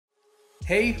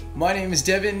Hey, my name is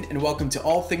Devin and welcome to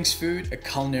All Things Food, a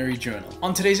culinary journal.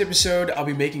 On today's episode, I'll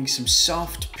be making some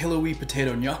soft, pillowy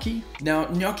potato gnocchi. Now,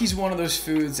 gnocchi is one of those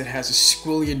foods that has a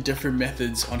squillion different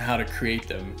methods on how to create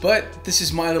them, but this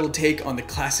is my little take on the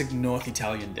classic North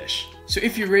Italian dish. So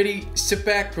if you're ready, sit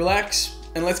back, relax,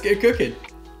 and let's get cooking.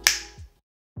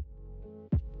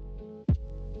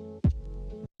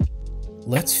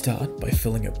 Let's start by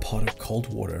filling a pot of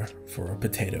cold water for our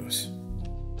potatoes.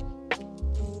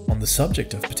 On the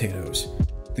subject of potatoes,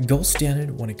 the gold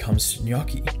standard when it comes to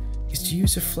gnocchi is to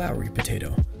use a floury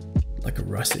potato, like a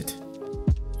russet,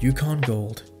 Yukon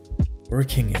Gold, or a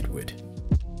King Edward.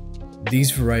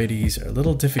 These varieties are a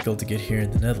little difficult to get here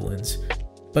in the Netherlands,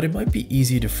 but it might be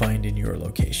easy to find in your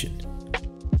location.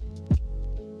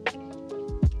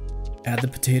 Add the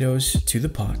potatoes to the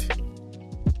pot.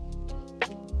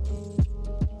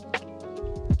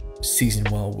 Season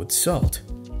well with salt.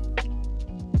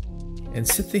 And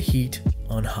set the heat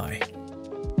on high.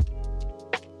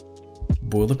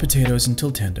 Boil the potatoes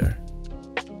until tender,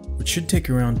 which should take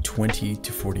around 20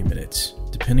 to 40 minutes,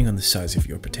 depending on the size of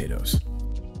your potatoes.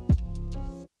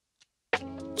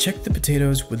 Check the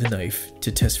potatoes with a knife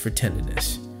to test for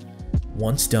tenderness.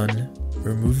 Once done,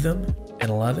 remove them and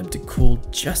allow them to cool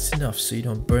just enough so you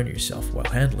don't burn yourself while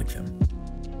handling them.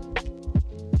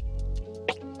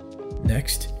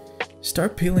 Next,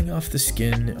 start peeling off the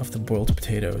skin of the boiled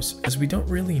potatoes, as we don't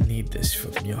really need this for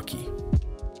the gnocchi.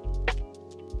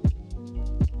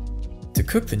 To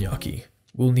cook the gnocchi,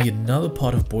 we'll need another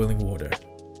pot of boiling water.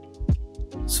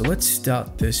 So let's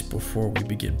start this before we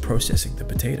begin processing the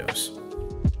potatoes.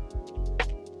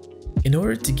 In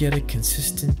order to get a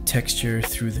consistent texture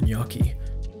through the gnocchi,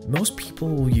 most people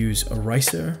will use a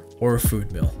ricer or a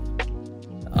food mill.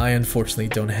 I unfortunately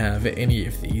don't have any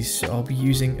of these, so I'll be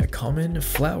using a common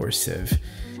flour sieve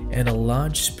and a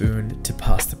large spoon to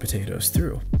pass the potatoes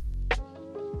through.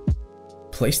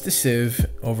 Place the sieve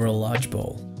over a large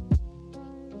bowl,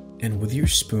 and with your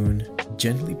spoon,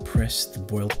 gently press the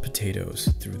boiled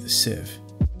potatoes through the sieve.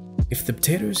 If the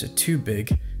potatoes are too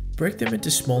big, break them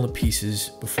into smaller pieces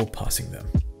before passing them.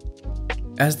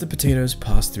 As the potatoes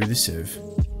pass through the sieve,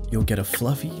 you'll get a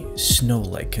fluffy,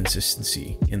 snow-like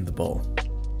consistency in the bowl.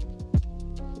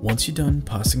 Once you're done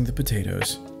passing the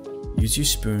potatoes, use your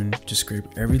spoon to scrape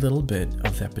every little bit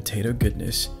of that potato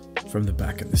goodness from the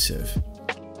back of the sieve.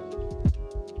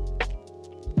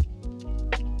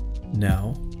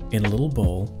 Now, in a little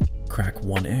bowl, crack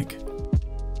 1 egg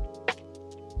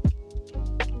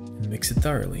and mix it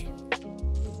thoroughly.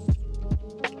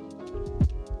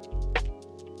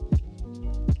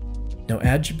 Now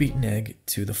add your beaten egg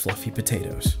to the fluffy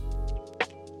potatoes.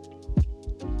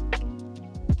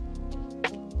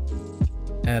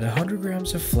 Add 100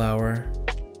 grams of flour,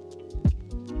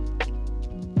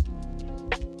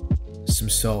 some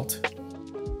salt,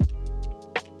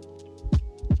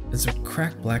 and some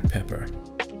cracked black pepper.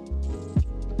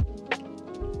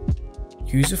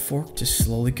 Use a fork to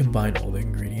slowly combine all the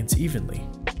ingredients evenly,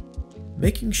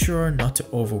 making sure not to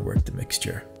overwork the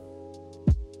mixture.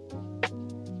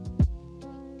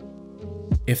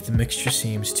 If the mixture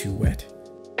seems too wet,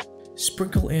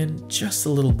 sprinkle in just a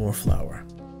little more flour.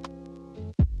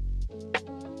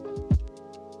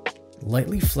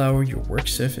 Lightly flour your work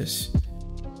surface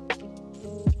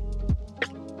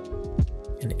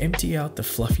and empty out the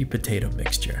fluffy potato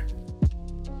mixture.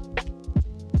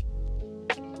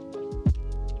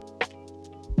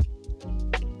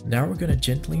 Now we're going to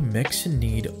gently mix and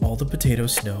knead all the potato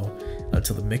snow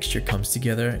until the mixture comes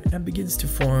together and begins to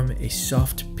form a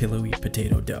soft, pillowy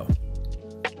potato dough.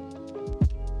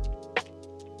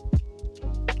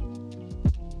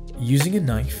 Using a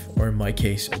knife, or in my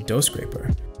case a dough scraper,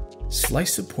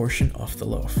 slice a portion off the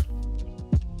loaf.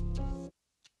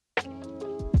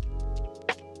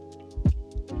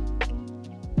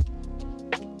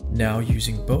 Now,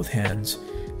 using both hands,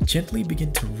 gently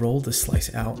begin to roll the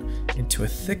slice out into a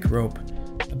thick rope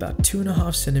about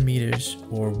 2.5 centimeters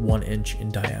or 1 inch in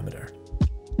diameter.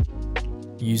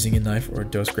 Using a knife or a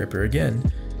dough scraper again,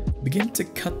 begin to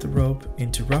cut the rope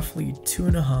into roughly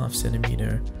 2.5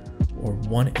 centimeter or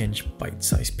 1 inch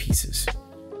bite-sized pieces.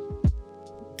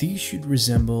 These should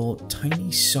resemble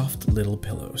tiny, soft little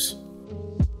pillows.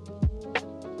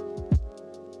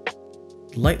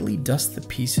 Lightly dust the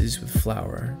pieces with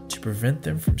flour to prevent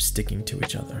them from sticking to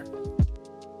each other.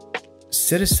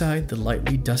 Set aside the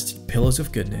lightly dusted pillows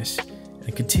of goodness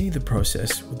and continue the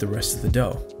process with the rest of the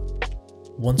dough.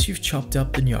 Once you've chopped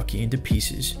up the gnocchi into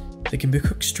pieces, they can be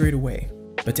cooked straight away.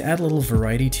 But to add a little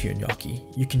variety to your gnocchi,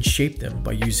 you can shape them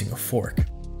by using a fork.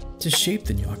 To shape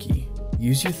the gnocchi,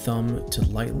 use your thumb to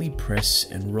lightly press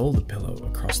and roll the pillow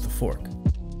across the fork.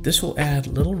 This will add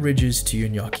little ridges to your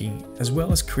gnocchi as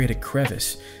well as create a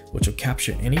crevice which will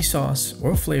capture any sauce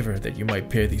or flavor that you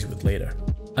might pair these with later.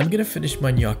 I'm gonna finish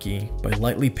my gnocchi by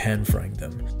lightly pan frying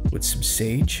them with some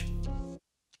sage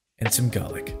and some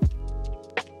garlic.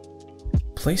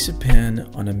 Place a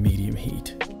pan on a medium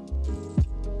heat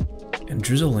and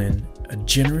drizzle in a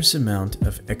generous amount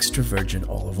of extra virgin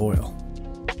olive oil.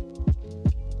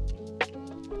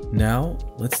 Now,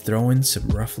 let's throw in some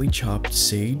roughly chopped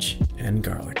sage and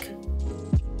garlic.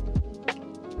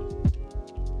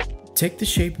 Take the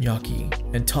shaped gnocchi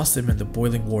and toss them in the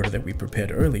boiling water that we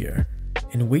prepared earlier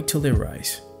and wait till they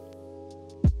rise.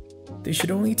 They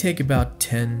should only take about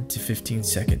 10 to 15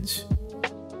 seconds.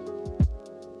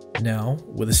 Now,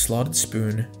 with a slotted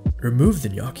spoon, remove the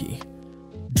gnocchi.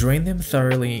 Drain them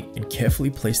thoroughly and carefully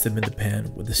place them in the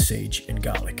pan with the sage and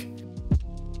garlic.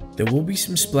 There will be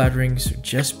some splattering, so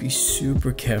just be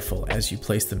super careful as you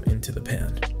place them into the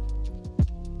pan.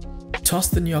 Toss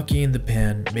the gnocchi in the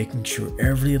pan, making sure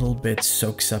every little bit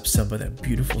soaks up some of that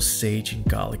beautiful sage and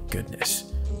garlic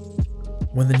goodness.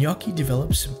 When the gnocchi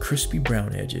develops some crispy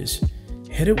brown edges,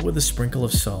 hit it with a sprinkle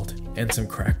of salt and some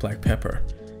cracked black pepper,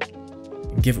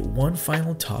 and give it one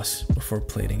final toss before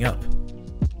plating up.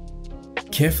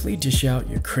 Carefully dish out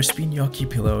your crispy gnocchi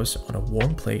pillows on a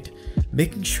warm plate,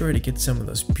 making sure to get some of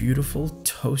those beautiful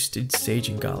toasted sage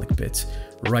and garlic bits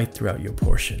right throughout your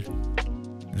portion.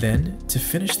 Then, to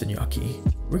finish the gnocchi,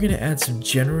 we're going to add some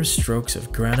generous strokes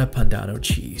of Grana Padano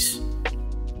cheese.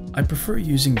 I prefer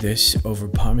using this over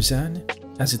Parmesan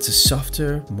as it's a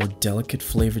softer, more delicate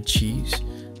flavored cheese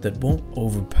that won't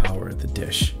overpower the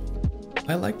dish.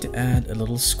 I like to add a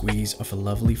little squeeze of a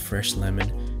lovely fresh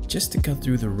lemon just to cut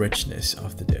through the richness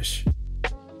of the dish.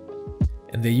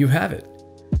 And there you have it.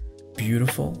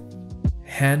 Beautiful,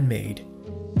 handmade,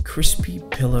 crispy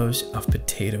pillows of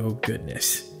potato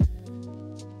goodness.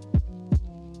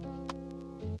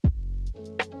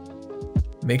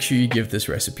 Make sure you give this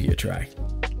recipe a try.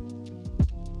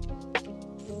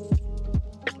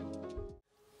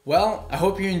 Well, I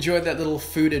hope you enjoyed that little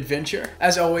food adventure.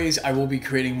 As always, I will be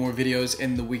creating more videos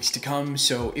in the weeks to come,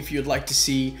 so if you'd like to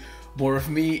see more of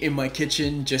me in my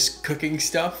kitchen just cooking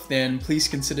stuff, then please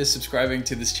consider subscribing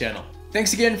to this channel.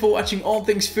 Thanks again for watching All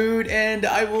Things Food, and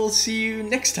I will see you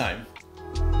next time.